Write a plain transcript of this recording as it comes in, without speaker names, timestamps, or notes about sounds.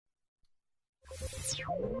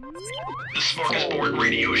The Smorgasbord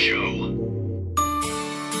Radio Show.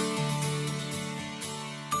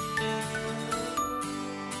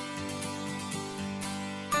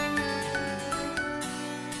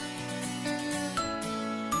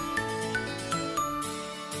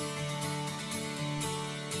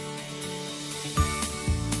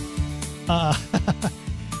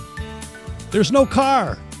 There's no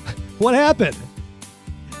car. What happened?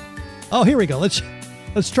 Oh, here we go. Let's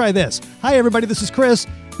try this. Hi, everybody. This is Chris.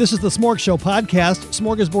 This is the SmorgShow podcast,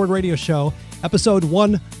 Smorgasbord Radio Show, episode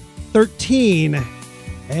 113.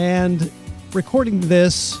 And recording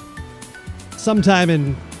this sometime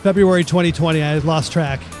in February 2020. I lost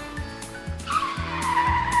track.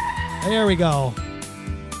 There we go.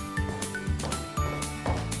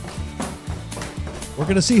 We're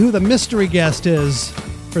going to see who the mystery guest is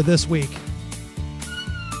for this week.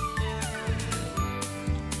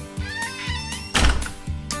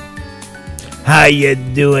 How you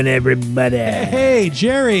doing, everybody? Hey,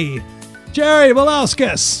 Jerry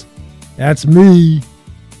Malauskas. That's me.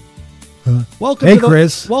 Welcome. Hey, to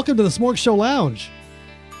Chris. Welcome to the SmorgShow Lounge.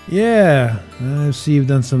 Yeah, I see you've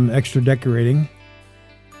done some extra decorating.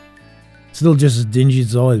 Still just as dingy as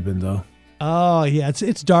it's always been, though. Oh yeah,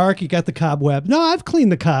 it's dark. You got the cobweb. No, I've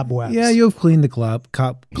cleaned the cobwebs. Yeah, you've cleaned the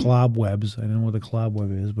cobwebs. I don't know what a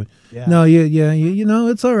cobweb is, but yeah. No, you know,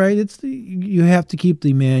 it's all right. You have to keep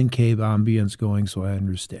the man cave ambience going, so I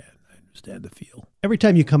understand. I understand the feel. Every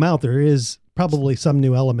time you come out, there is probably some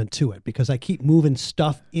new element to it because I keep moving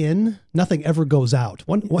stuff in. Nothing ever goes out.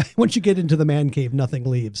 Once you get into the man cave, nothing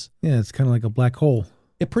leaves. Yeah, it's kind of like a black hole.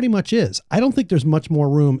 It pretty much is. I don't think there's much more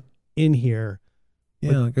room in here.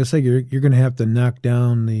 Yeah, like I said, you're going to have to knock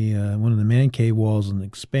down the one of the man cave walls and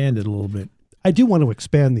expand it a little bit. I do want to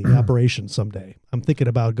expand the operation someday. I'm thinking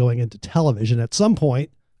about going into television at some point.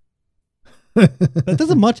 But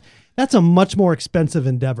that's a much more expensive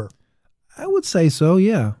endeavor. I would say so,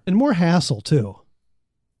 yeah. And more hassle, too.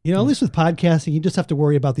 You know, at least with podcasting, you just have to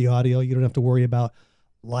worry about the audio. You don't have to worry about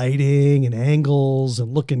lighting and angles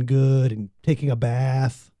and looking good and taking a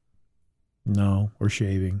bath. No, or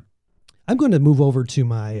shaving. I'm going to move over to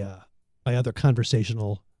my my other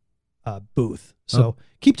conversational booth. So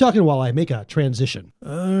keep talking while I make a transition.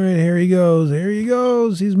 All right, here he goes. Here he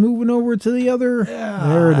goes. He's moving over to the other. Yeah.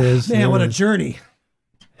 There it is. Man, there what it a is. journey.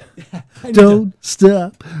 Don't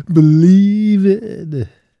stop believing.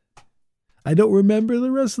 I don't remember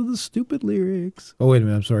the rest of the stupid lyrics. Oh, wait a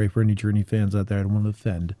minute. I'm sorry for any Journey fans out there. I don't want to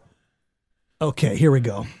offend. Okay, here we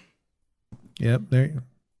go. Yep, there.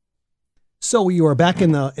 So you are back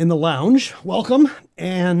in the lounge. Welcome.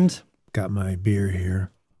 And Got my beer here.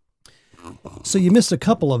 so you missed a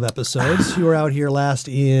couple of episodes. You were out here last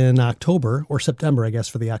in October or September, I guess,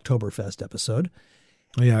 for the Oktoberfest episode.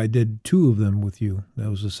 Oh, yeah, I did 2 of them with you. That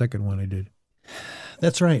was the second one I did.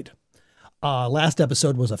 That's right. Last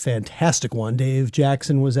episode was a fantastic one. Dave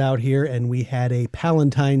Jackson was out here and we had a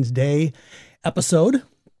Palentine's Day episode.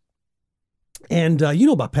 And you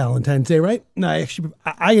know about Palentine's Day, right? No,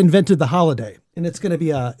 I invented the holiday, and it's going to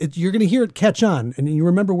be you're going to hear it catch on, and you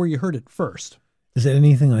remember where you heard it first. Is it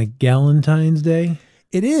anything like Galentine's Day?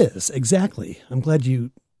 It is, exactly. I'm glad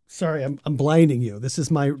you. Sorry, I'm blinding you.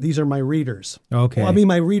 These are my readers. Okay. Well, I mean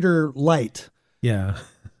my reader light. Yeah.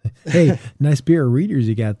 Hey, nice beer of readers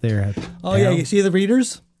you got there. Oh yeah, you see the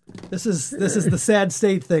readers? This is the sad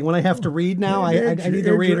state thing. When I have to read now, I need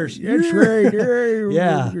the readers. That's right.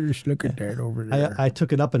 Yeah. Just look at that over there. I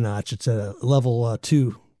took it up a notch. It's a level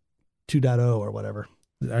 2.0 or whatever.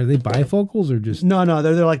 Are they bifocals or just? No,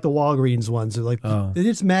 they're like the Walgreens ones. They're like they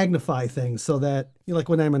just magnify things so that like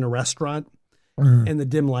when I'm in a restaurant and the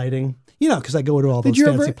dim lighting, because I go to all those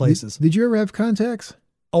fancy places. Did you ever have contacts?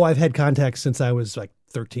 Oh, I've had contacts since I was like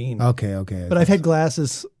 13. Okay. But I've had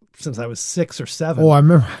glasses since I was 6 or 7. Oh, I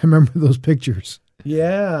remember those pictures.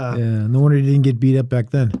 Yeah. Yeah. No wonder you didn't get beat up back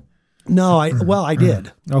then. No, I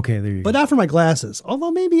did. Okay, there you go. But not for my glasses.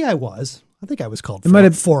 Although maybe I was. I think I was called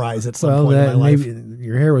four eyes at some point in my life. Maybe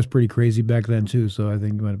your hair was pretty crazy back then too, so I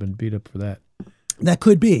think you might have been beat up for that. That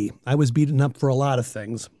could be. I was beaten up for a lot of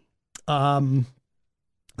things. Sorry,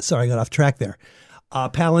 I got off track there.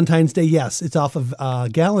 Palentine's Day, yes, it's off of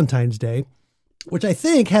Galentine's Day, which I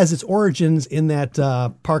think has its origins in that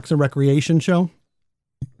Parks and Recreation show.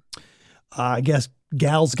 I guess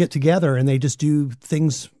gals get together and they just do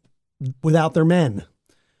things without their men.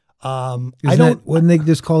 Wouldn't they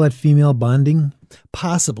just call that female bonding?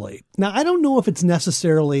 Possibly. Now, I don't know if it's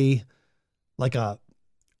necessarily like a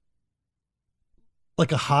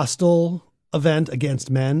hostile event against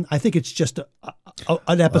men. I think it's just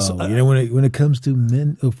an episode. When it comes to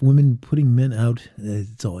men, of women putting men out,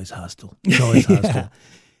 it's always hostile. It's always hostile.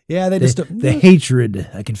 Yeah, they just the hatred.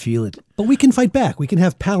 I can feel it. But we can fight back. We can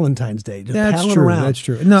have Palentine's Day. Just That's palling true. around. That's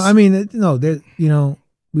true. No, I mean, no. You know,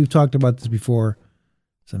 we've talked about this before.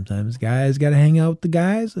 Sometimes guys got to hang out with the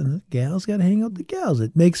guys, and the gals got to hang out with the gals.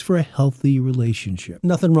 It makes for a healthy relationship.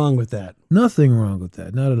 Nothing wrong with that. Nothing wrong with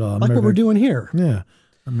that. Not at all. Like what we're doing here. Yeah,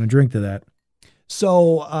 I'm gonna drink to that.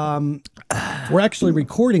 So we're actually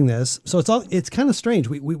recording this. So it's kind of strange.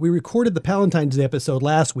 We recorded the Palentine's Day episode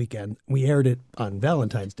last weekend. We aired it on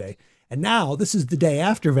Valentine's Day. And now this is the day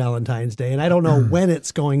after Valentine's Day. And I don't know when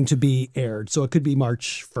it's going to be aired. So it could be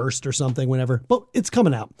March 1st or something, whenever. But it's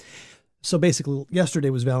coming out. So basically, yesterday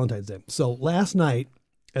was Valentine's Day. So last night,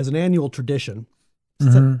 as an annual tradition,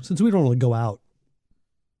 since we don't really go out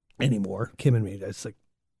anymore, Kim and me, it's like,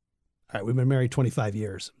 all right, we've been married 25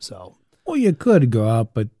 years. So. Well, you could go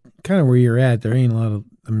out, but kind of where you're at, there ain't a lot of,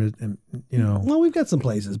 you know. Well, we've got some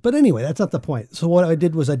places, but anyway, that's not the point. So what I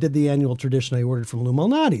did was I did the annual tradition. I ordered from Lou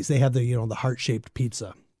Maltati's. They have the the heart-shaped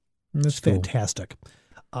pizza. That's fantastic.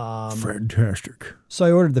 Fantastic. So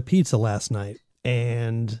I ordered the pizza last night,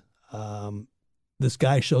 and this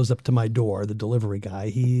guy shows up to my door. The delivery guy.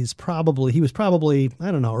 He was probably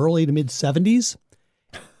I don't know, early to mid 70s,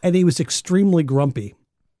 and he was extremely grumpy.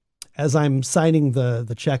 As I'm signing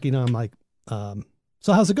the check, I'm like,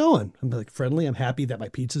 so how's it going? I'm like, friendly. I'm happy that my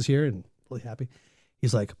pizza's here and really happy.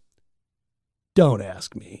 He's like, don't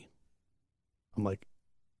ask me. I'm like,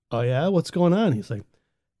 oh yeah, what's going on? He's like,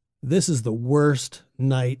 this is the worst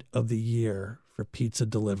night of the year for pizza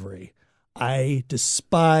delivery. I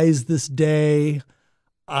despise this day.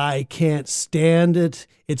 I can't stand it.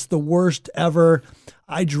 It's the worst ever.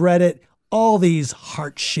 I dread it. All these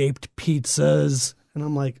heart-shaped pizzas. And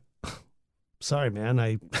I'm like, sorry, man,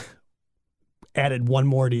 I added one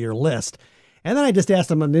more to your list. And then I just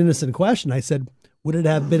asked him an innocent question. I said, would it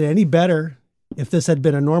have been any better if this had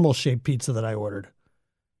been a normal shaped pizza that I ordered?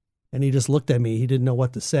 And he just looked at me. He didn't know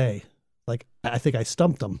what to say. Like, I think I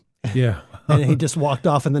stumped him. Yeah. And he just walked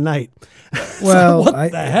off in the night. Well, so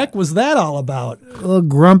what the heck was that all about? A little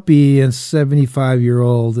grumpy and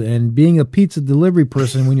 75-year-old, and being a pizza delivery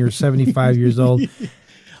person when you're 75 years old.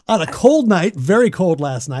 On a cold night, very cold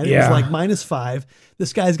last night. It was like -5.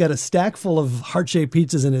 This guy's got a stack full of heart-shaped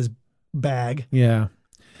pizzas in his bag. Yeah.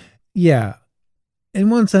 Yeah. In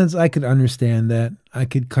one sense, I could understand that. I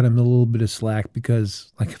could cut him a little bit of slack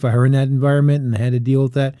because, like, if I were in that environment and had to deal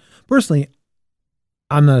with that, personally,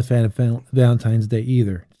 I'm not a fan of Valentine's Day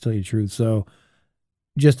either, to tell you the truth. So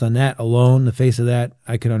just on that alone, the face of that,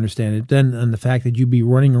 I could understand it. Then on the fact that you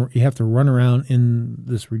have to run around in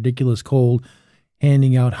this ridiculous cold,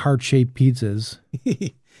 handing out heart-shaped pizzas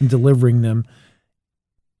and delivering them.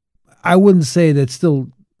 I wouldn't say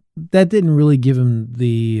that didn't really give him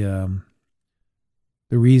the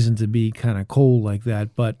reason to be kind of cold like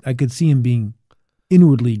that, but I could see him being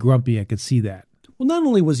inwardly grumpy. I could see that. Well, not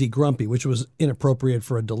only was he grumpy, which was inappropriate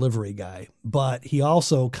for a delivery guy, but he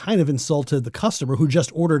also kind of insulted the customer who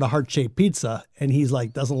just ordered a heart-shaped pizza, and he's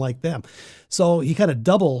like, doesn't like them. So he kind of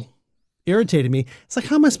double irritated me. It's like,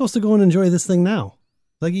 how am I supposed to go and enjoy this thing now?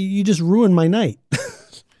 Like, you just ruined my night.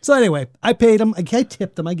 So anyway, I paid him. I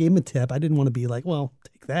tipped him. I gave him a tip. I didn't want to be like, well,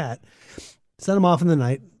 take that. Sent him off in the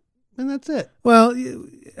night, and that's it. Well,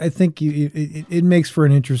 I think it makes for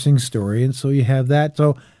an interesting story, and so you have that.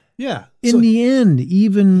 So yeah. In the end,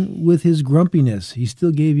 even with his grumpiness, he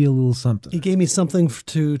still gave you a little something. He gave me something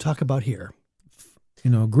to talk about here.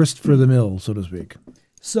 Grist for the mill, so to speak.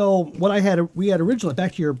 So what we had originally,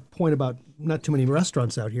 back to your point about not too many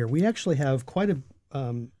restaurants out here, we actually have quite a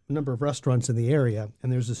number of restaurants in the area,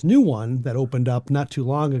 and there's this new one that opened up not too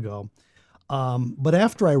long ago. But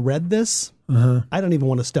after I read this, I don't even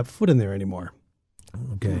want to step foot in there anymore.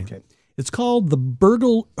 Okay. It's called the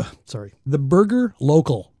Burger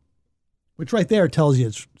Local, which right there tells you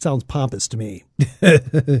it sounds pompous to me.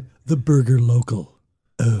 The Burger Local.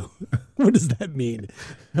 Oh, what does that mean?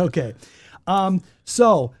 Okay.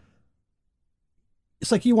 So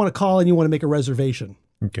it's like you want to call and you want to make a reservation.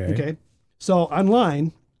 Okay. So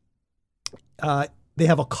online, they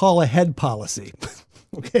have a call ahead policy.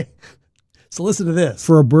 Okay. So listen to this.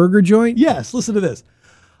 For a burger joint? Yes. Listen to this.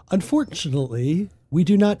 Unfortunately, we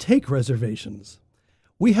do not take reservations.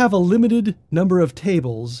 We have a limited number of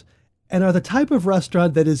tables and are the type of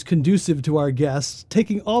restaurant that is conducive to our guests,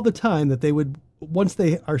 taking all the time that they would once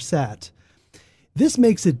they are sat. This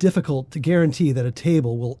makes it difficult to guarantee that a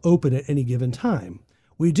table will open at any given time.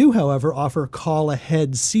 We do, however, offer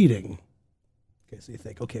call-ahead seating. Okay, so you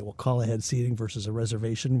think, okay, well, call-ahead seating versus a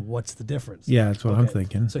reservation, what's the difference? Yeah, that's what I'm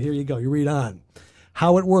thinking. So here you go. You read on.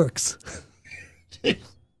 How it works.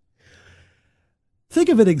 Think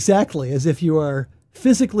of it exactly as if you are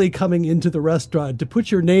physically coming into the restaurant to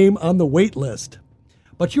put your name on the wait list,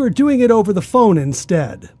 but you are doing it over the phone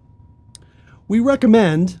instead. We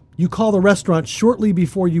recommend you call the restaurant shortly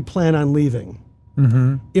before you plan on leaving.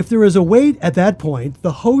 If there is a wait at that point,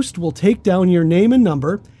 the host will take down your name and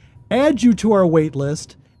number, add you to our wait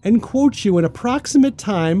list, and quote you an approximate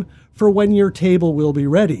time for when your table will be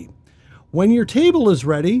ready. When your table is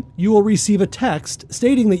ready, you will receive a text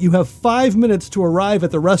stating that you have 5 minutes to arrive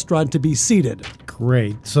at the restaurant to be seated.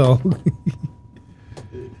 Great. So,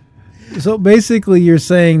 so basically you're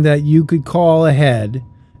saying that you could call ahead,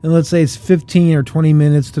 and let's say it's 15 or 20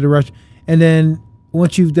 minutes to the restaurant, and then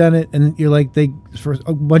once you've done it, and you're like, for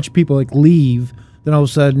a bunch of people like leave, then all of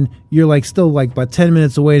a sudden you're like still like about 10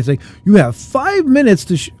 minutes away. It's like, you have 5 minutes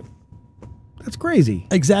to that's crazy.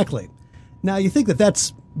 Exactly. Now you think that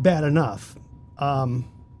that's bad enough.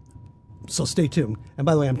 So stay tuned. And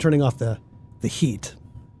by the way, I'm turning off the heat.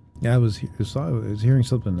 Yeah, I was hearing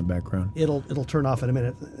something in the background. It'll turn off in a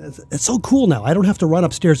minute. It's so cool now. I don't have to run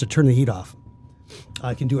upstairs to turn the heat off.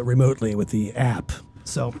 I can do it remotely with the app.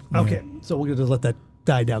 So, okay. So we're going to let that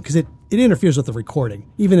die down because it interferes with the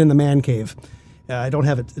recording, even in the man cave. I don't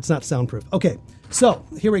have it. It's not soundproof. Okay. So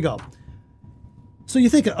here we go. So you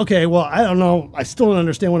think, okay, well, I don't know. I still don't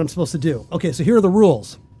understand what I'm supposed to do. Okay. So here are the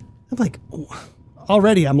rules. I'm like,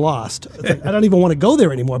 already I'm lost. It's like, I don't even want to go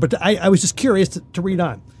there anymore, but I was just curious to read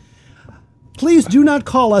on. Please do not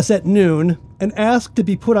call us at noon and ask to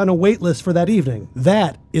be put on a wait list for that evening.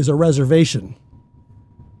 That is a reservation.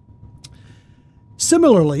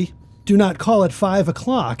 Similarly, do not call at 5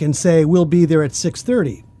 o'clock and say we'll be there at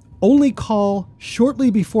 6:30. Only call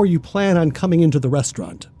shortly before you plan on coming into the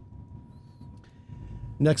restaurant.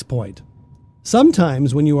 Next point.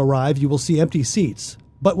 Sometimes when you arrive, you will see empty seats,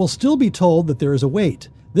 but will still be told that there is a wait.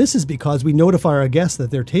 This is because we notify our guests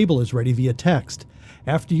that their table is ready via text.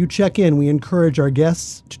 After you check in, we encourage our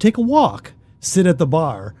guests to take a walk, sit at the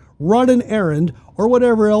bar, run an errand, or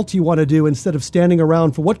whatever else you want to do instead of standing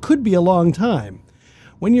around for what could be a long time.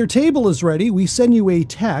 When your table is ready, we send you a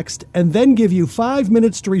text and then give you 5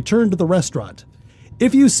 minutes to return to the restaurant.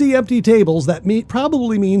 If you see empty tables, that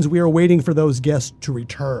probably means we are waiting for those guests to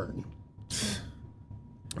return.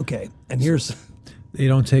 Okay, and here's... They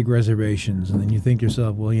don't take reservations, and then you think to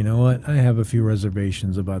yourself, well, you know what? I have a few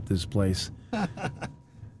reservations about this place.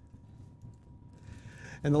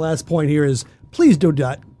 And the last point here is, please do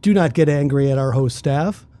not get angry at our host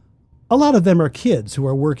staff. A lot of them are kids who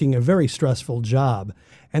are working a very stressful job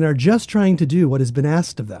and are just trying to do what has been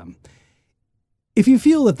asked of them. If you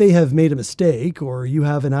feel that they have made a mistake or you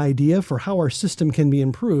have an idea for how our system can be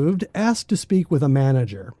improved, ask to speak with a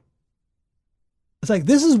manager. It's like,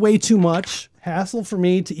 this is way too much hassle for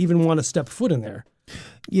me to even want to step foot in there.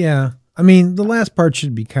 Yeah. I mean, the last part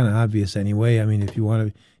should be kind of obvious anyway. I mean, if you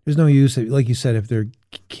want to, there's no use, like you said, if they're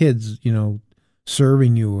kids,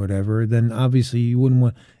 serving you or whatever, then obviously you wouldn't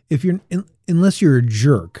want, unless you're a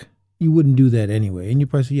jerk, you wouldn't do that anyway. And you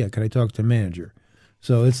probably say, yeah, can I talk to a manager?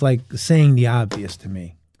 So it's like saying the obvious to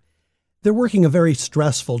me. They're working a very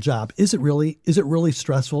stressful job. Is it really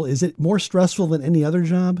stressful? Is it more stressful than any other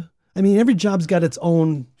job? I mean, every job's got its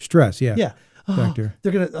own stress. Yeah. Yeah. Factor.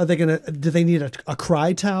 Do they need a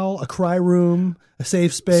cry towel, a cry room, a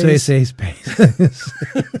safe space? Say safe space.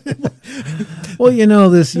 Well,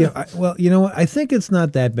 this, well, you know what? I think it's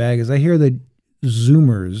not that bad because I hear the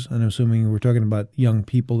Zoomers, and I'm assuming we're talking about young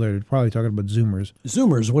people. They're probably talking about Zoomers.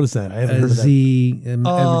 Zoomers, what is that? I haven't heard of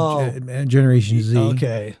that. Generation Z.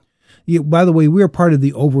 Okay. Yeah, by the way, we are part of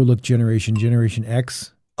the overlooked generation, Generation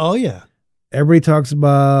X. Oh, yeah. Everybody talks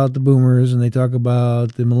about the boomers and they talk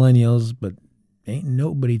about the millennials, but ain't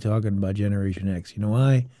nobody talking about Generation X. You know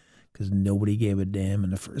why? Because nobody gave a damn in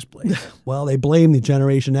the first place. Well, they blame the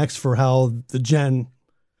Generation X for how the Gen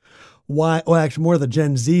Y, or actually more the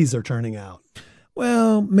Gen Zs are turning out.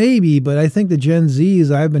 Well, maybe, but I think the Gen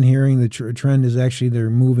Zs, I've been hearing the trend is actually they're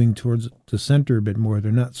moving towards the center a bit more.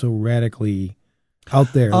 They're not so radically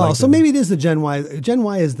out there. Oh, so maybe it is the Gen Y. Gen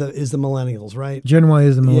Y is the millennials, right? Gen Y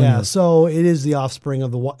is the millennials. Yeah, so it is the offspring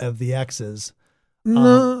of the X's.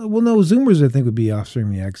 No, Zoomers I think would be offspring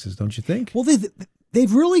of the X's, don't you think? Well,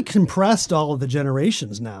 they've really compressed all of the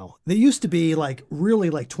generations now. They used to be like really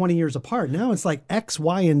like 20 years apart. Now it's like X,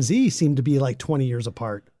 Y, and Z seem to be like 20 years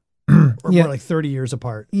apart, or more like 30 years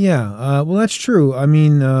apart. Yeah, well, that's true. I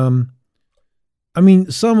mean,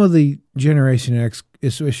 some of the Generation X,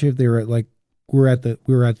 especially if they were at we're at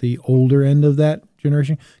the older end of that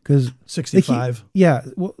generation because 65. Yeah.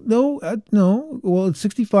 Well, no. Well, it's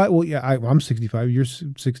 65. Well, yeah, I'm 65. You're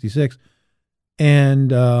 66,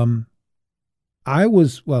 and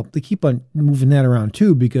they keep on moving that around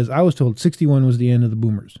too because I was told 61 was the end of the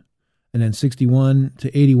boomers, and then 61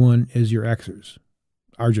 to 81 is your Xers,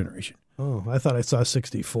 our generation. Oh, I thought I saw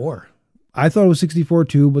 64. I thought it was 64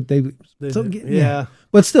 too, but yeah.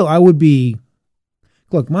 But still, I would be.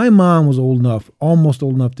 Look, my mom was almost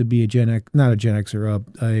old enough to be a Gen X, not a Gen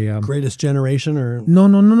Xer, Greatest Generation or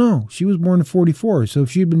no. She was born in 44, so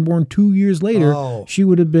if she had been born 2 years later, she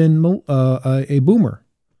would have been a boomer.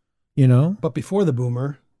 You know, but before the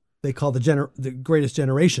boomer, they call the Greatest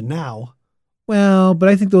Generation now. Well, but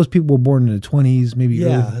I think those people were born in the 20s, maybe.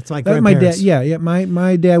 Yeah, early. that's my grandparents. My dad.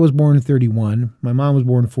 My dad was born in 31. My mom was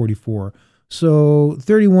born in 44. So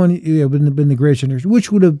 31 would have been the greatest generation,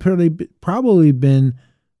 which would have probably been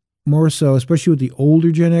more so, especially with the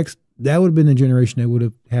older Gen X. That would have been the generation that would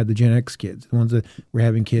have had the Gen X kids, the ones that were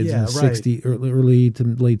having kids in the 60s, early to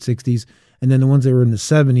late 60s. And then the ones that were in the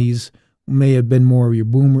 70s may have been more of your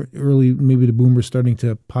boomer, early, maybe the boomers starting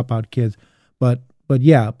to pop out kids. But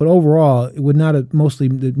overall, it would not have mostly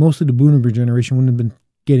the boomer generation wouldn't have been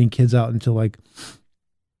getting kids out until like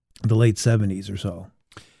the late 70s or so.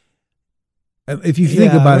 If you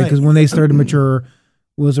think about it, because when they started to mature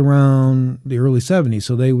was around the early 70s,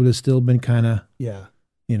 so they would have still been kind of,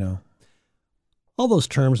 you know. All those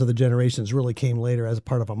terms of the generations really came later as a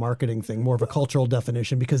part of a marketing thing, more of a cultural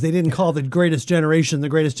definition, because they didn't call the greatest generation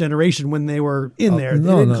when they were in there.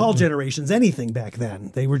 They didn't call generations anything back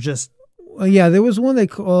then. They were just... Well, yeah, there was one they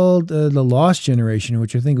called the Lost Generation,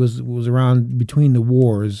 which I think was around between the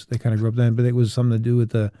wars. They kind of grew up then, but it was something to do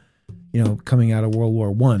with the... coming out of World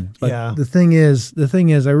War I. But the thing is,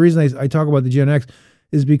 the reason I talk about the Gen X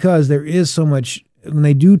is because there is so much, when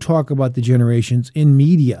they do talk about the generations in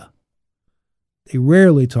media, they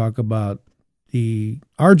rarely talk about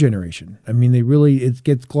our generation. I mean, it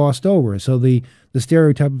gets glossed over. So the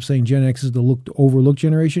stereotype of saying Gen X is the overlooked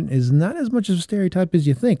generation is not as much of a stereotype as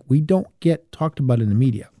you think. We don't get talked about in the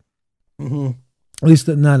media. Mm-hmm. At least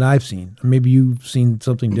not I've seen. Maybe you've seen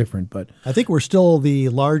something different, but I think we're still the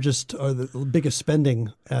largest or the biggest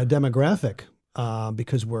spending demographic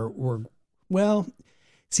because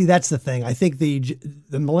see, that's the thing. I think the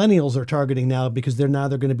millennials are targeting now because they're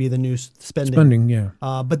going to be the new spending. Yeah.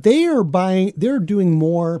 But they're doing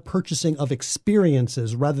more purchasing of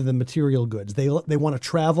experiences rather than material goods. They want to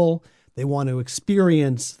travel. They want to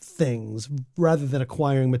experience things rather than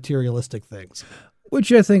acquiring materialistic things.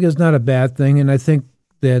 Which I think is not a bad thing, and I think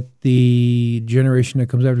that the generation that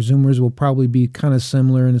comes after Zoomers will probably be kind of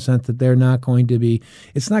similar in the sense that they're not going to be.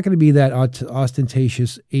 It's not going to be that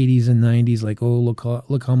ostentatious 80s and 90s, like, oh,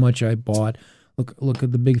 look how much I bought, look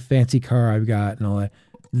at the big fancy car I've got, and all that.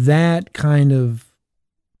 That kind of,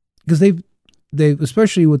 because they've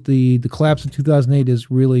especially with the collapse of 2008 has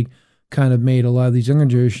really kind of made a lot of these younger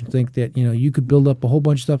generations think that you could build up a whole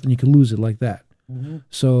bunch of stuff and you could lose it like that. Mm-hmm.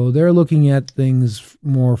 So they're looking at things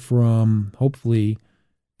more from, hopefully,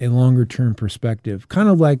 a longer-term perspective, kind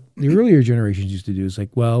of like the earlier generations used to do. It's like,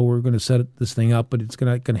 well, we're going to set this thing up, but it's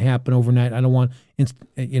going to happen overnight. I don't want,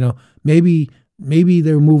 maybe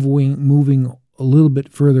they're moving a little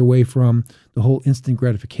bit further away from the whole instant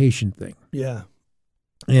gratification thing. Yeah.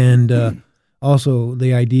 And also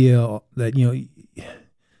the idea that,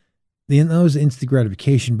 that was instant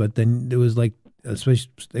gratification, but then there was like, especially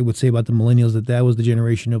they would say about the millennials that was the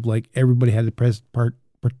generation of like everybody had the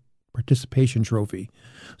participation trophy.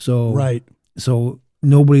 So right. So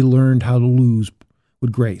nobody learned how to lose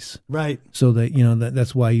with grace. Right. So that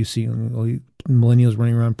that's why you see millennials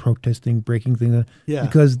running around protesting, breaking things. Yeah.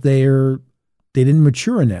 Because they didn't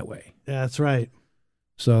mature in that way. Yeah, that's right.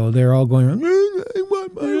 So they're all going around, I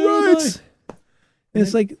want my rights. And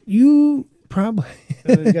it's like you probably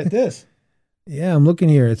you got this. Yeah, I'm looking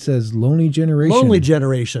here. It says Lonely Generation. Lonely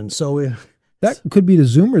Generation. So that could be the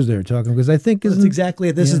Zoomers they're talking, because I think that's exactly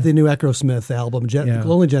it. This is the new Echo-Smith album,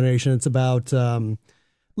 Lonely Generation. It's about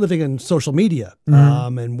living in social media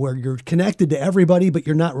and where you're connected to everybody, but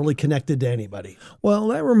you're not really connected to anybody. Well,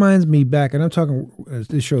 that reminds me back, and I'm talking,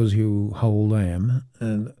 this shows you how old I am,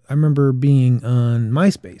 and I remember being on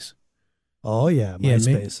MySpace. Oh, yeah,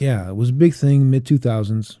 MySpace. Yeah, it was a big thing,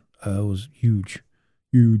 mid-2000s. It was huge.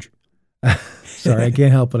 Sorry, I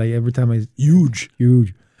can't help it. Every time I huge.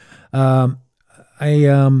 I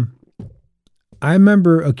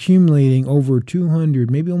remember accumulating over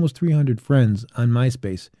 200, maybe almost 300 friends on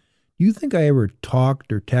MySpace. Do you think I ever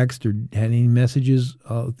talked or texted or had any messages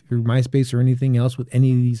through MySpace or anything else with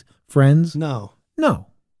any of these friends? No,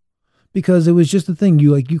 because it was just a thing.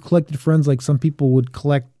 You collected friends like some people would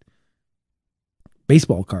collect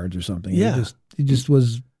baseball cards or something. Yeah, it just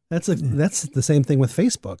was. That's the same thing with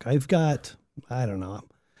Facebook. I've got, I don't know,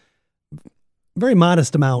 very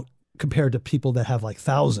modest amount compared to people that have like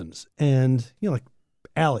thousands. And, like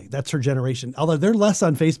Allie. That's her generation. Although they're less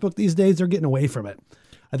on Facebook these days, they're getting away from it.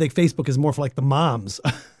 I think Facebook is more for like the moms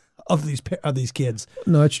of these kids.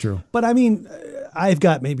 No, that's true. But I mean, I've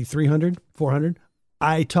got maybe 300, 400.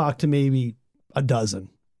 I talk to maybe a dozen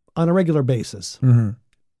on a regular basis. Mm-hmm.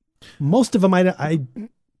 Most of them, I've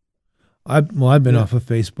been off of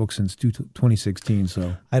Facebook since 2016,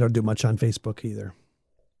 so I don't do much on Facebook either.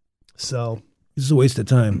 So this is a waste of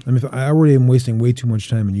time. I mean, if I already am wasting way too much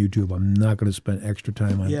time on YouTube. I'm not going to spend extra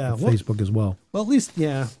time on Facebook as well. Well, at least,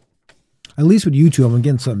 yeah. At least with YouTube, I'm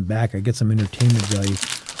getting something back. I get some entertainment value.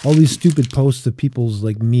 All these stupid posts of people's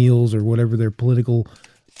like meals or whatever their political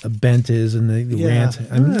bent is and the rant.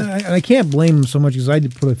 I mean, I can't blame them so much because I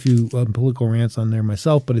did put a few political rants on there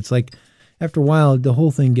myself, but it's like after a while, the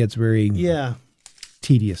whole thing gets very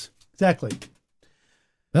tedious. Exactly.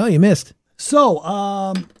 Well, you missed.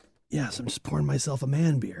 So, yes, I'm just pouring myself a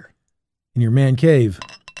man beer. In your man cave.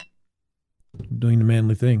 Doing the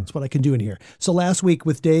manly thing. That's what I can do in here. So last week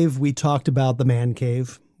with Dave, we talked about the man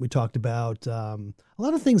cave. We talked about a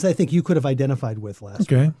lot of things I think you could have identified with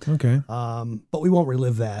last week. Okay. But we won't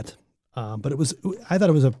relive that. But I thought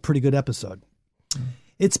it was a pretty good episode.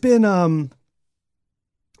 It's been,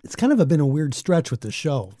 it's kind of been a weird stretch with the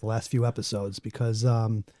show, the last few episodes, because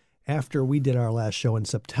after we did our last show in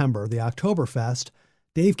September, the Oktoberfest,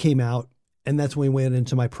 Dave came out, and that's when we went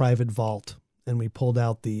into my private vault. And we pulled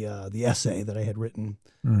out the essay that I had written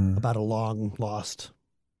about a long lost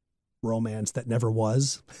romance that never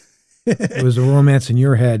was. It was a romance in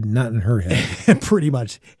your head, not in her head. Pretty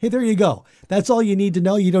much. Hey, there you go. That's all you need to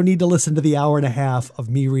know. You don't need to listen to the hour and a half of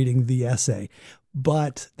me reading the essay.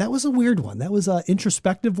 But that was a weird one. That was an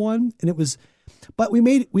introspective one, and it was. But we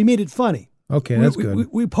made it funny. Okay, that's good.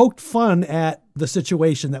 We poked fun at the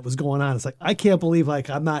situation that was going on. It's like I can't believe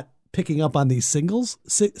I'm not picking up on these signals.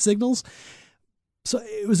 So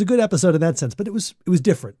it was a good episode in that sense, but it was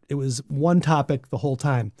different. It was one topic the whole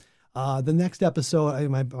time. The next episode,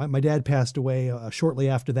 my dad passed away shortly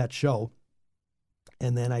after that show.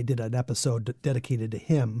 And then I did an episode dedicated to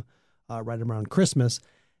him right around Christmas.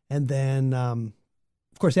 And then,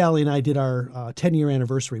 of course, Allie and I did our 10-year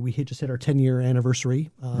anniversary. We just hit our 10-year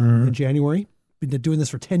anniversary in January. We've been doing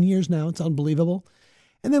this for 10 years now. It's unbelievable.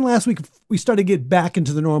 And then last week, we started to get back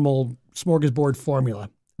into the normal smorgasbord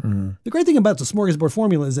formula. The great thing about the smorgasbord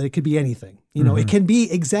formula is that it could be anything. You know, it can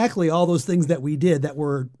be exactly all those things that we did that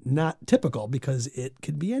were not typical because it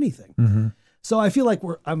could be anything. So I feel like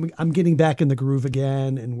I'm getting back in the groove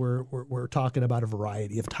again, and we're talking about a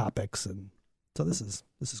variety of topics, and so this is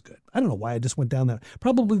good. I don't know why I just went down that.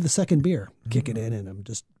 Probably the second beer kicking in, and I'm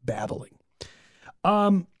just babbling.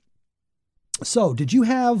 So did you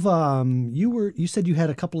have, you said you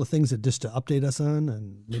had a couple of things that just to update us on,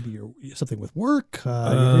 and maybe something with work.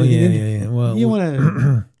 Yeah. Well, you want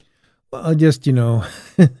to, well, just,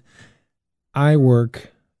 I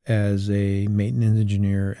work as a maintenance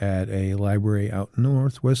engineer at a library out in the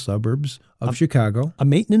northwest suburbs of Chicago. A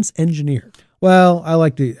maintenance engineer. Well, I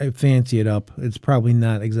like to fancy it up. It's probably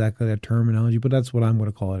not exactly that terminology, but that's what I'm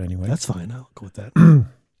going to call it anyway. That's fine. I'll go with that.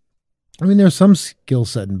 I mean, there's some skill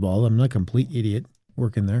set involved. I'm not a complete idiot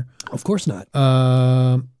working there. Of course not.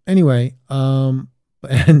 Anyway,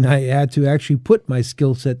 and I had to actually put my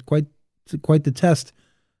skill set quite the test.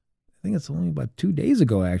 I think it's only about 2 days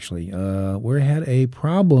ago, actually, where I had a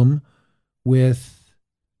problem with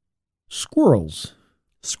squirrels.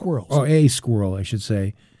 Squirrels. Or a squirrel, I should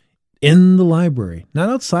say, in the library. Not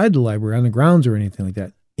outside the library, on the grounds or anything like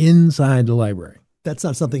that. Inside the library. That's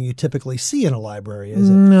not something you typically see in a library, is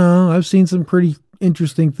it? No, I've seen some pretty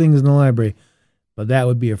interesting things in the library, but that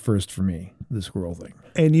would be a first for me, the squirrel thing.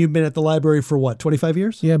 And you've been at the library for what, 25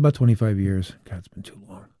 years? Yeah, about 25 years. God, it's been too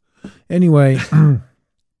long. Anyway,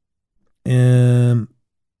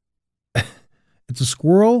 it's a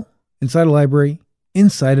squirrel inside a library,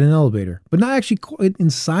 inside an elevator, but not actually quite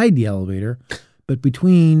inside the elevator, but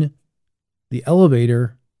between the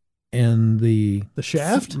elevator and the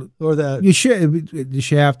shaft or the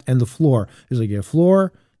shaft and the floor. There's like a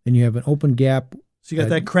floor, and you have an open gap. So you got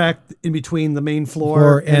that crack in between the main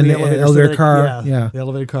floor and the elevator car. Yeah, the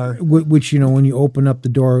elevator car. Which, when you open up the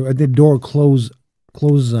door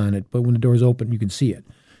closes on it, but when the door is open, you can see it.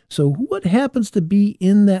 So what happens to be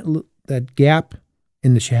in that gap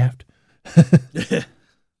in the shaft? He's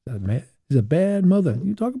a bad mother.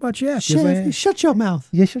 You talk about shaft. Shut your mouth.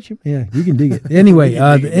 Yeah, yeah, you can dig it. Anyway,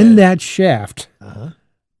 in that shaft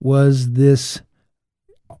was this.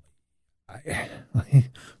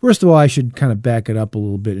 First of all, I should kind of back it up a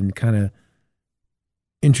little bit and kind of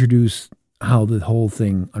introduce how the whole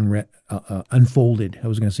thing unfolded. I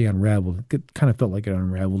was going to say unraveled. It kind of felt like it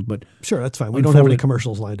unraveled, but sure, that's fine. We don't have any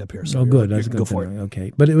commercials lined up here, so good. That's go for it.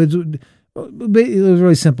 Okay, but it was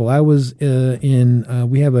really simple. I was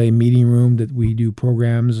we have a meeting room that we do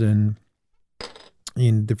programs and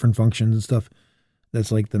in different functions and stuff.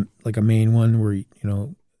 That's like a main one where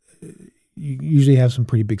you usually have some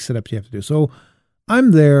pretty big setups you have to do. So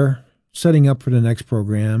I'm there setting up for the next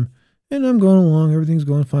program, and I'm going along. Everything's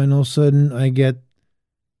going fine. All of a sudden,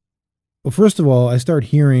 first of all, I start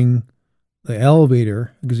hearing the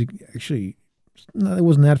elevator, because it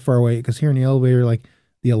wasn't that far away, because hearing the elevator, like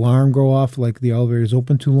the alarm go off, like the elevator's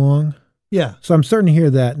open too long. Yeah. So I'm starting to hear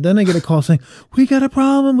that. Then I get a call saying, "We got a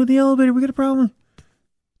problem with the elevator. We got a problem."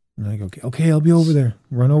 And I go, okay, I'll be over there.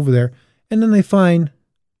 Run over there. And then they find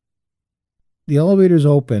the elevator's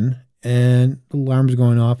open and the alarm's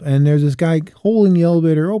going off. And there's this guy holding the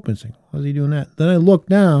elevator open saying, "How's he doing that?" Then I look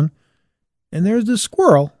down and there's this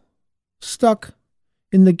squirrel stuck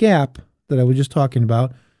in the gap that I was just talking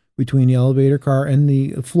about between the elevator car and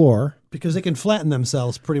the floor. Because they can flatten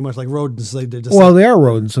themselves pretty much like rodents. They are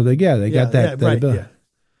rodents, so they got that ability. Yeah.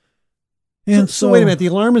 And so wait a minute. The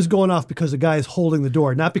alarm is going off because the guy is holding the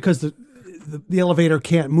door, not because the elevator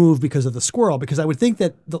can't move because of the squirrel. Because I would think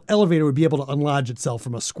that the elevator would be able to unlodge itself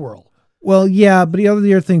from a squirrel. Well, yeah, but the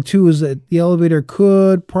other thing too is that the elevator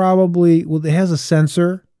could probably, it has a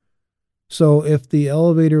sensor. So if the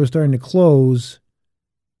elevator was starting to close,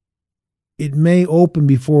 it may open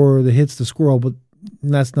before it hits the squirrel, but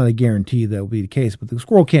that's not a guarantee that will be the case. But the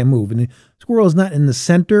squirrel can't move, and the squirrel is not in the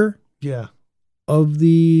center. Yeah. Of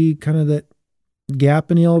the kind of that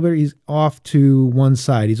gap in the elevator. He's off to one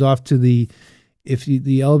side. He's off to the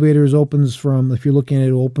elevator opens from, if you're looking at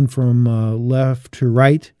it, open from left to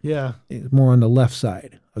right. Yeah. It's more on the left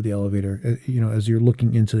side of the elevator, as you're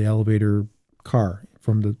looking into the elevator car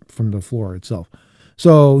from the floor itself.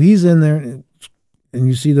 So he's in there, and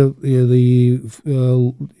you see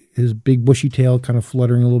his big bushy tail kind of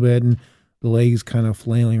fluttering a little bit, and the legs kind of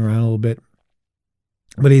flailing around a little bit.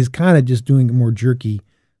 But he's kind of just doing a more jerky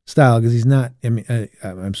style, because he's not, I'm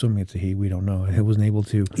assuming it's a he, we don't know. I wasn't able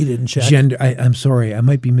to. He didn't check. I'm sorry, I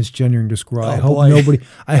might be misgendering the squirrel. I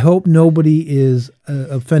hope nobody is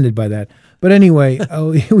offended by that. But anyway,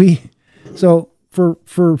 so for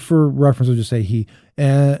reference, I'll just say he.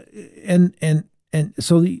 And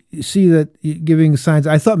so you see that giving signs.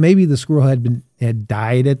 I thought maybe the squirrel had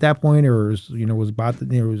died at that point, or was about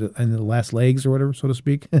to, was in the last legs or whatever, so to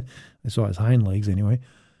speak. I saw his hind legs anyway.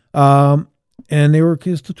 And they were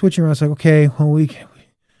just twitching around. It's like, okay, well, we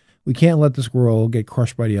can't let the squirrel get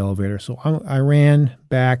crushed by the elevator. So I ran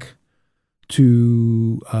back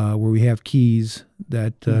to where we have keys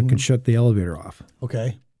that can shut the elevator off.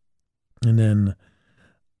 Okay. And then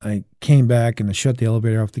I came back and I shut the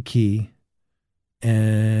elevator off the key.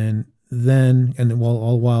 And then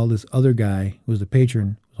all the while, this other guy, who was the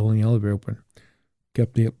patron, was holding the elevator open,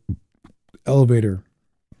 kept the elevator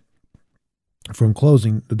from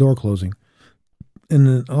closing, the door closing. And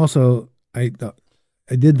then also I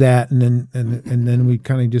did that, and then we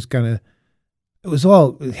kind of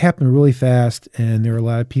it happened really fast, and there were a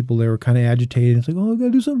lot of people that were kind of agitated. It's like, oh, I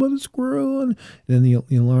gotta do something about the squirrel, and then the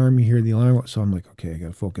alarm, you hear the alarm, so I'm like, okay, I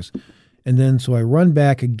gotta focus. And then so I run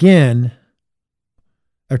back again.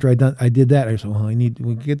 After I did that, I said, well,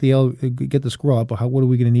 we get the squirrel up. What are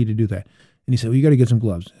we going to need to do that? And he said, well, you got to get some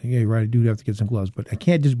gloves. Yeah, you're right. I do have to get some gloves, but I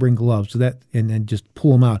can't just bring gloves and then just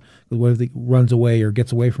pull them out. Because what if it runs away or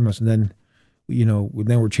gets away from us, and then,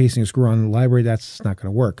 then we're chasing a squirrel in the library? That's not going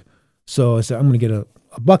to work. So I said, I'm going to get a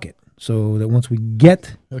bucket, so that once we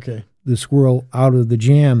get the squirrel out of the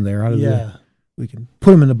jam there, we can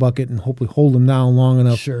put him in the bucket and hopefully hold him down long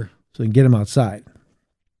enough so we can get him outside.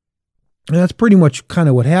 And that's pretty much kind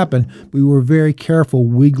of what happened. We were very careful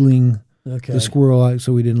wiggling the squirrel out,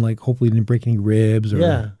 so we didn't hopefully didn't break any ribs.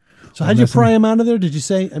 Or, so how'd you pry him out of there? Did you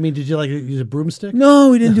say? I mean, did you use a broomstick?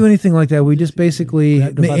 No, we didn't do anything like that. We just basically,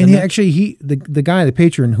 the guy, the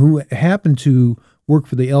patron, who happened to work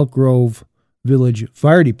for the Elk Grove Village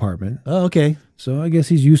Fire Department. Oh, okay. So I guess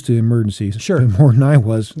he's used to emergencies. Sure, more than I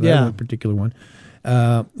was. That particular one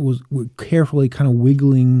was carefully kind of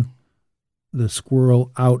wiggling the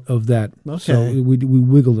squirrel out of that. Okay. So we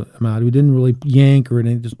wiggled him out. We didn't really yank or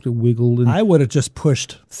anything, just wiggled. And I would have just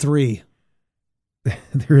pushed 3.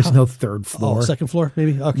 There is no third floor. Oh, second floor,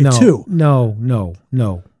 maybe? Okay, 2.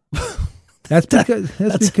 No. That's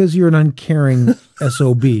because you're an uncaring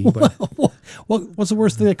SOB. But what's the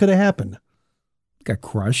worst thing that could have happened? Got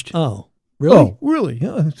crushed. Oh, really? Oh, really?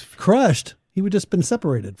 Yeah. Crushed? He would just been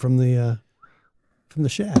separated from the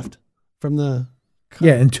shaft, from the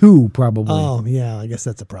Yeah, and 2 probably. Oh, yeah, I guess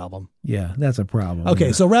that's a problem. Yeah, that's a problem. Okay,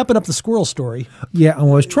 yeah. so wrapping up the squirrel story. Yeah, I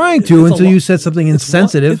was trying to until you said something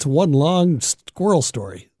insensitive. It's one long squirrel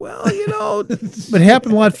story. Well, you know, but it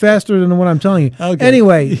happened a lot faster than what I'm telling you. Okay.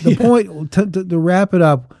 Anyway, the point to wrap it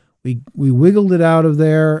up, we wiggled it out of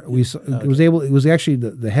there. It was actually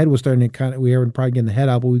the head was starting to we were probably getting the head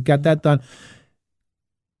out, but we got that done.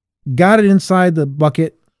 Got it inside the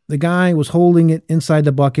bucket. The guy was holding it inside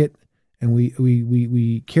the bucket, and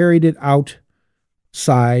we carried it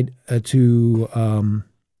outside to an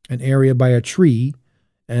area by a tree,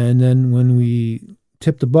 and then when we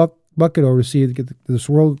tipped the bucket over to see it, get the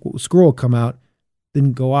squirrel come out,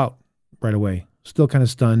 didn't go out right away. Still kind of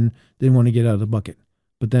stunned, didn't want to get out of the bucket.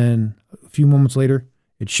 But then a few moments later,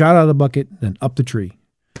 it shot out of the bucket, then up the tree.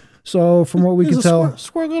 So from what we can tell,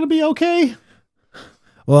 squirrel going to be okay?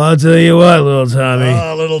 Well, I'll tell you what, little Tommy.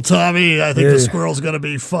 Oh, little Tommy, I think the squirrel's going to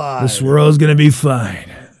be fine. The squirrel's going to be fine.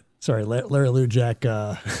 Sorry, Larry Lou Jack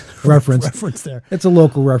reference there. It's a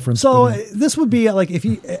local reference. So this would be like if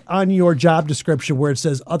you on your job description where it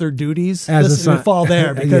says other duties, this would fall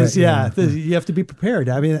there because you have to be prepared.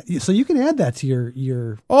 I mean, so you can add that to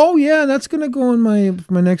your. Oh yeah, that's going to go in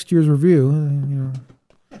my next year's review. You know,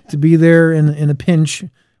 to be there in a pinch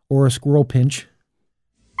or a squirrel pinch.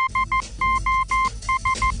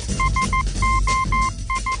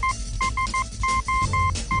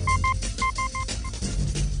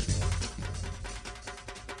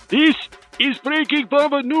 This is Breaking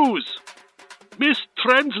Baba News.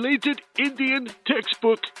 Mistranslated Indian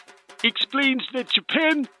textbook explains that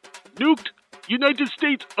Japan nuked United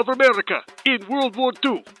States of America in World War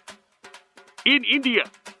II. In India,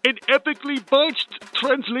 an epically botched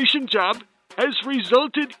translation job has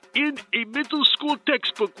resulted in a middle school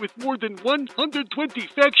textbook with more than 120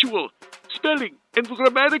 factual, spelling, and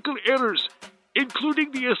grammatical errors,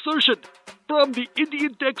 including the assertion from the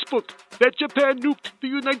Indian textbook that Japan nuked the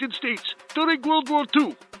United States during World War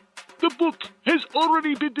II. The book has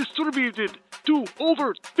already been distributed to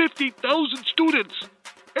over 50,000 students,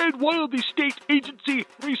 and while the state agency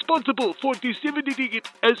responsible for disseminating it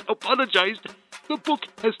has apologized, the book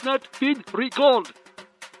has not been recalled.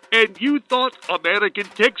 And you thought American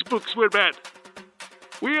textbooks were bad.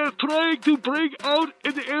 We are trying to bring out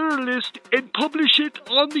an error list and publish it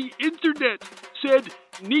on the internet, said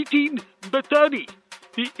Nitin Batani,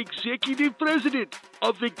 the executive president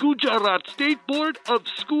of the Gujarat State Board of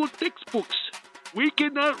School Textbooks. We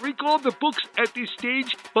cannot recall the books at this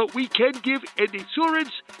stage, but we can give an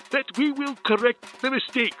assurance that we will correct the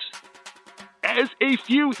mistakes. As a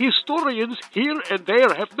few historians here and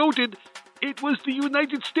there have noted, it was the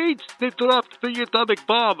United States that dropped the atomic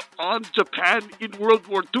bomb on Japan in World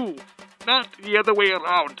War II, not the other way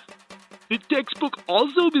around. The textbook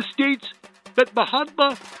also misstates that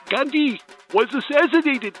Mahatma Gandhi was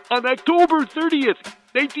assassinated on October 30th,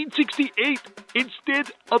 1968,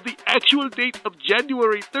 instead of the actual date of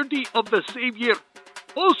January 30 of the same year.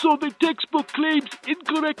 Also, the textbook claims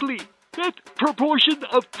incorrectly that proportion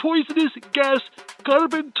of poisonous gas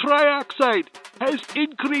carbon trioxide has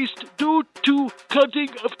increased due to cutting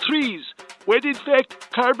of trees, when in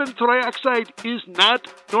fact carbon trioxide is not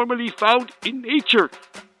normally found in nature.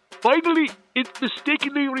 Finally, it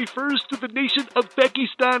mistakenly refers to the nation of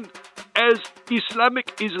Pakistan as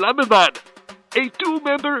Islamic Islamabad. A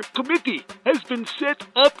 2-member committee has been set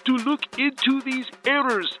up to look into these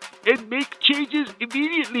errors and make changes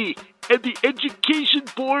immediately, and the Education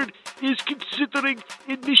Board is considering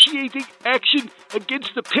initiating action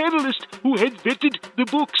against the panelist who had vetted the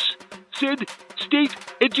books, said State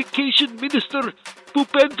Education Minister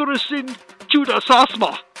Bhupendra Singh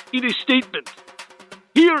Chudasama in a statement.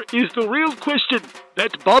 Here is the real question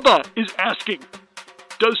that Baba is asking.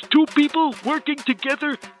 Does 2 people working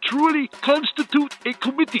together truly constitute a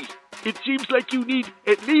committee? It seems like you need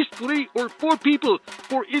at least 3 or 4 people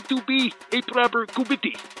for it to be a proper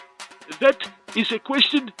committee. That is a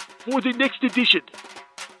question for the next edition.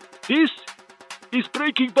 This is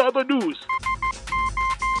Breaking Baba News.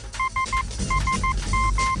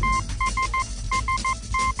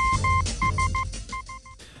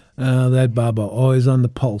 That Baba, always on the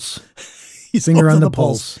pulse. He's Finger on the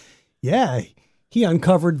pulse. Yeah, he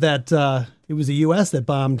uncovered that it was the U.S. that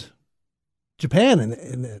bombed Japan.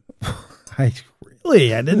 I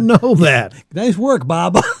didn't know that. Nice work,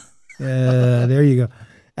 Baba. There you go.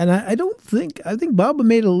 And I think Baba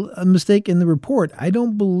made a mistake in the report. I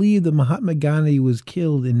don't believe that Mahatma Gandhi was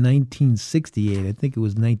killed in 1968. I think it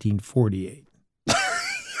was 1948. I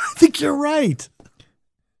think you're right.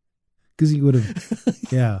 Because he would have,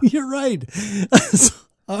 yeah. You're right.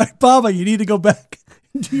 All right, Baba, you need to go back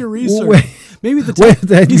and do your research. Well, Maybe the he's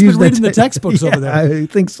been use reading the textbooks over there. I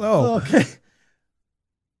think so. Okay.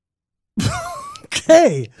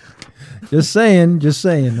 Okay. Just saying.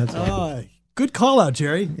 That's all. Good call out,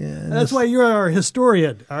 Jerry. Yeah, that's why you're our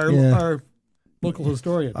historian, our local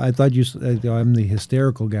historian. I thought I'm the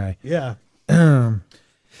hysterical guy. Yeah. All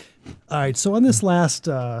right. So on this last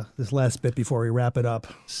bit before we wrap it up,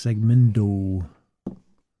 segmento.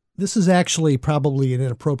 This is actually probably an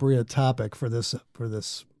inappropriate topic for this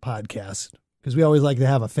podcast because we always like to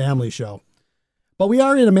have a family show, but we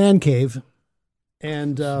are in a man cave,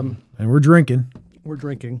 and we're drinking. We're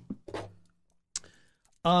drinking.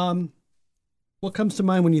 What comes to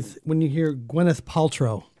mind when you hear Gwyneth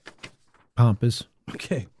Paltrow? Pompous.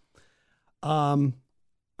 Okay.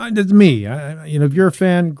 That's me. If you're a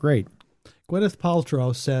fan, great. Gwyneth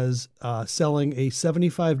Paltrow says selling a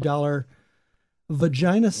 $75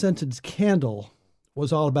 vagina-scented candle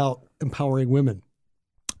was all about empowering women.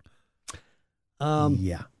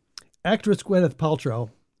 Yeah. Actress Gwyneth Paltrow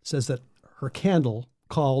says that her candle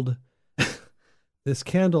called "This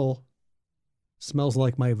Candle Smells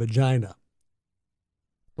Like My Vagina"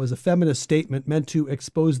 was a feminist statement meant to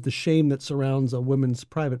expose the shame that surrounds a woman's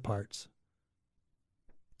private parts.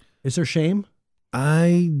 Is there shame?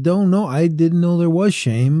 I don't know. I didn't know there was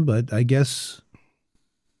shame, but I guess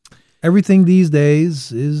everything these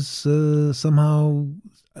days is somehow,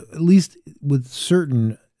 at least with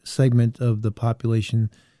certain segment of the population,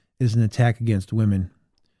 is an attack against women.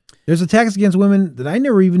 There's attacks against women that I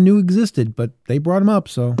never even knew existed, but they brought them up,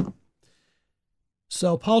 so...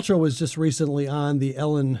 So Paltrow was just recently on the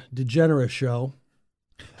Ellen DeGeneres show.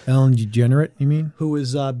 Ellen DeGeneres, you mean? Who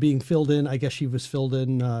was being filled in. I guess she was filled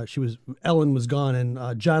in. Ellen was gone,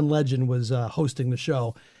 and John Legend was hosting the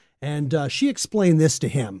show. And she explained this to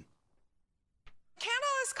him.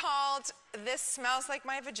 Candle is called "This Smells Like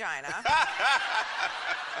My Vagina."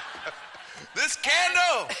 This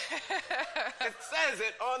candle! It says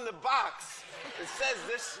it on the box. It says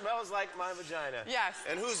this smells like my vagina. Yes.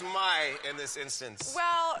 And who's my in this instance?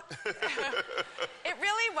 Well, it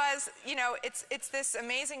really was, it's this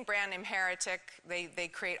amazing brand named Heretic. They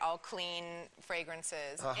create all clean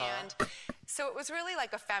fragrances. And so it was really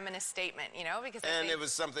like a feminist statement, because it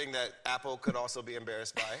was something that Apple could also be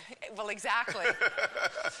embarrassed by. Well, exactly.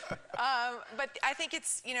 But I think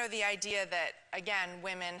it's, the idea that, again,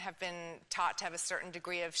 women have been taught to have a certain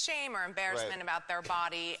degree of shame or embarrassment about their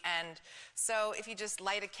body. And so if you just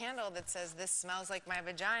light a candle that says, "This smells like my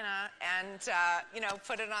vagina," and,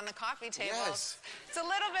 put it on the coffee table, it's a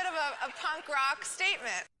little bit of a punk rock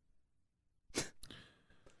statement.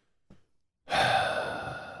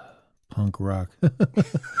 Punk rock.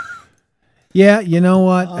 Yeah, you know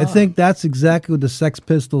what? I think that's exactly what the Sex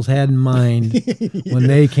Pistols had in mind when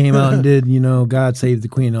they came out and did, God Save the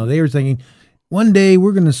Queen. No, they were thinking, one day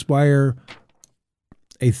we're going to inspire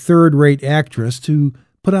a third-rate actress to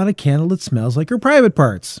put out a candle that smells like her private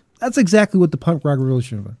parts. That's exactly what the punk rock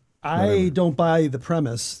revolution was. I don't buy the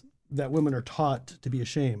premise that women are taught to be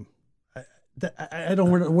ashamed. I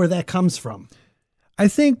don't know where that comes from. I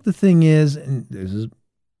think the thing is, and this is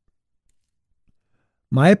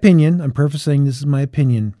my opinion, I'm prefacing this is my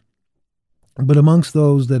opinion, but amongst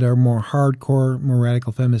those that are more hardcore, more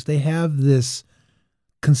radical feminists, they have this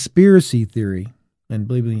conspiracy theory, and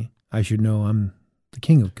believe me, I should know I'm the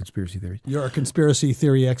king of conspiracy theories. You're a conspiracy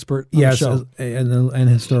theory expert on yes, the show. And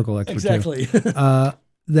historical expert. Exactly.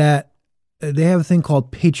 That they have a thing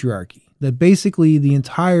called patriarchy, that basically the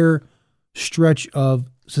entire stretch of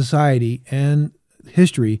society and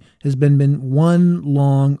history has been one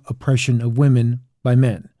long oppression of women by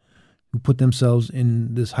men who put themselves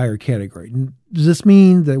in this higher category. And does this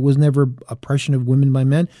mean there was never oppression of women by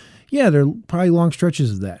men? Yeah, there are probably long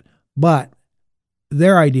stretches of that. But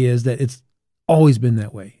their idea is that it's always been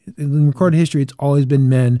that way. In recorded history, it's always been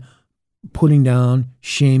men putting down,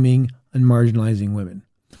 shaming, and marginalizing women.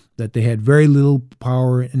 That they had very little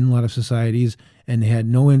power in a lot of societies, and they had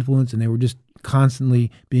no influence, and they were just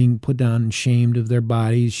constantly being put down and shamed of their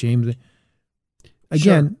bodies, shamed.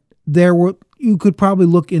 Again, you could probably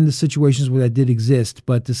look into situations where that did exist,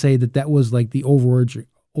 but to say that that was like the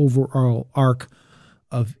overall arc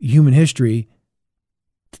of human history,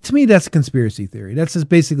 to me, that's a conspiracy theory. That's just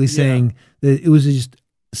basically saying that it was just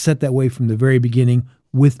set that way from the very beginning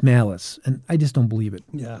with malice, and I just don't believe it.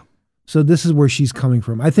 Yeah. So this is where she's coming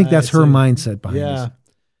from. I think that's her mindset behind this.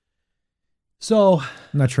 So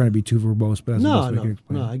I'm not trying to be too verbose, but that's the best way I can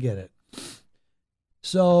explain it. I get it.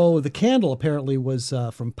 So the candle apparently was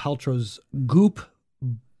from Paltrow's Goop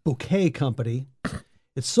Bouquet Company.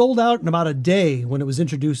 It sold out in about a day when it was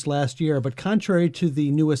introduced last year, but contrary to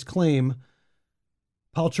the newest claim,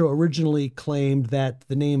 Paltrow originally claimed that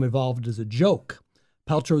the name evolved as a joke.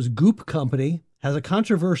 Paltrow's Goop company has a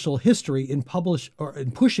controversial history in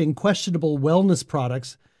pushing questionable wellness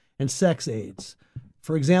products and sex aids.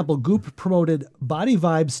 For example, Goop promoted Body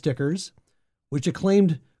Vibe stickers, which it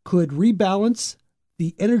claimed could rebalance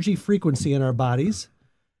the energy frequency in our bodies,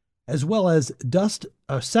 as well as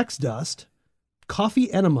sex dust,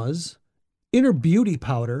 coffee enemas, inner beauty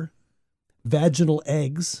powder, vaginal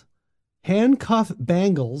eggs, handcuff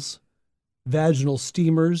bangles, vaginal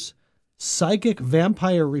steamers, psychic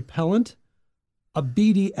vampire repellent, a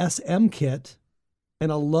BDSM kit,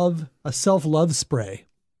 and a self-love spray.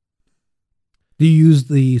 Do you use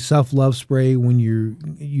the self-love spray when you're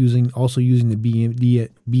also using the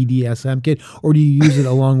BDSM kit, or do you use it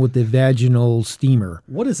along with the vaginal steamer?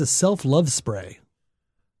 What is a self-love spray?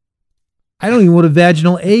 I don't even know what a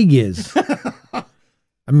vaginal egg is.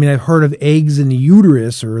 I mean, I've heard of eggs in the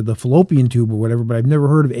uterus or the fallopian tube or whatever, but I've never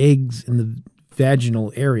heard of eggs in the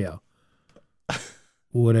vaginal area,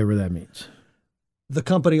 whatever that means. The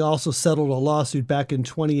company also settled a lawsuit back in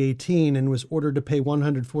 2018 and was ordered to pay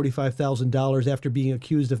 $145,000 after being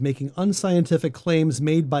accused of making unscientific claims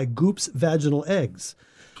made by Goop's vaginal eggs.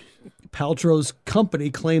 Paltrow's company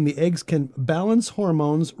claimed the eggs can balance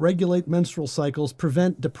hormones, regulate menstrual cycles,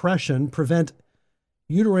 prevent depression, prevent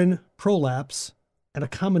uterine prolapse, and a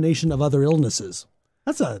combination of other illnesses.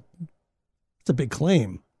 That's a big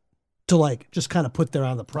claim to just kind of put there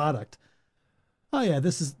on the product. Oh yeah,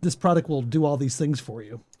 this product will do all these things for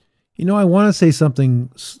you. You know, I want to say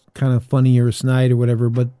something kind of funny or snide or whatever,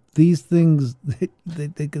 but these things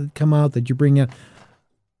that come out that you bring out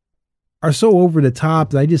are so over the top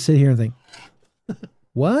that I just sit here and think,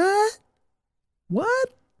 what?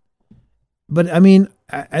 But I mean,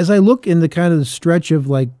 as I look in the kind of the stretch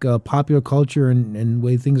of popular culture and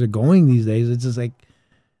way things are going these days, it's just like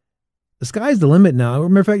the sky's the limit now. As a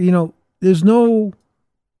matter of fact, you know, there's no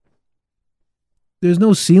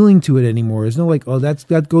ceiling to it anymore. There's no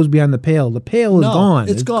that goes beyond the pale. The pale is gone.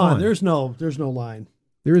 It's gone. There's no line.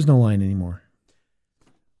 There is no line anymore.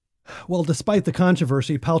 Well, despite the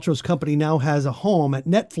controversy, Paltrow's company now has a home at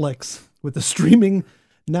Netflix with the streaming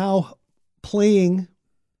now playing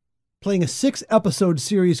a 6-episode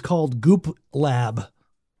series called Goop Lab.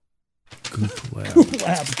 Goop Lab. Goop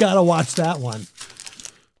Lab. Gotta watch that one.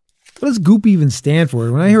 What does Goop even stand for?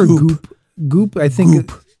 When I hear Goop, I think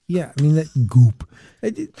Goop. Yeah, I mean that Goop.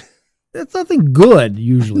 That's nothing good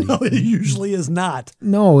usually. No, it usually is not.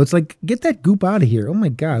 No, it's like, get that goop out of here. Oh my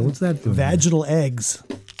God, what's that doing? Vaginal eggs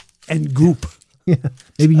and goop. Yeah,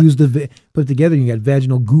 maybe put it together and you got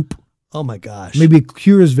vaginal goop. Oh my gosh. Maybe it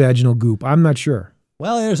cures vaginal goop. I'm not sure.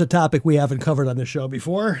 Well, there's a topic we haven't covered on the show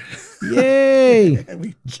before. Yay!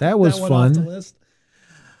 That was one fun. off the list.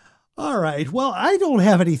 All right. Well, I don't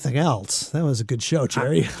have anything else. That was a good show,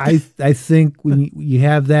 Jerry. I think when you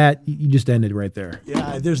have that, you just ended right there.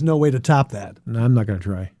 Yeah, there's no way to top that. No, I'm not going to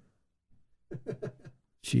try.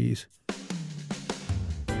 Jeez.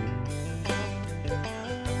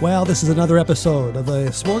 Well, this is another episode of the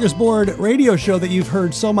Smorgasbord radio show that you've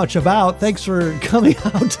heard so much about. Thanks for coming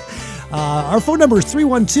out. Our phone number is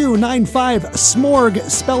 312-95-SMORG.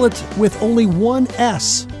 Spell it with only one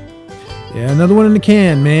S. Yeah, another one in the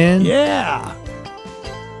can, man. Yeah.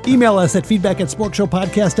 Email us at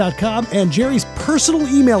feedback@smorgshowpodcast.com and Jerry's personal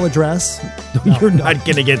email address. You're not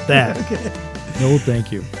going to get that. Okay. No,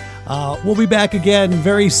 thank you. We'll be back again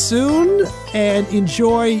very soon, and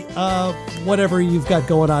enjoy whatever you've got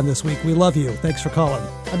going on this week. We love you. Thanks for calling.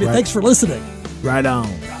 Thanks for listening. Right on.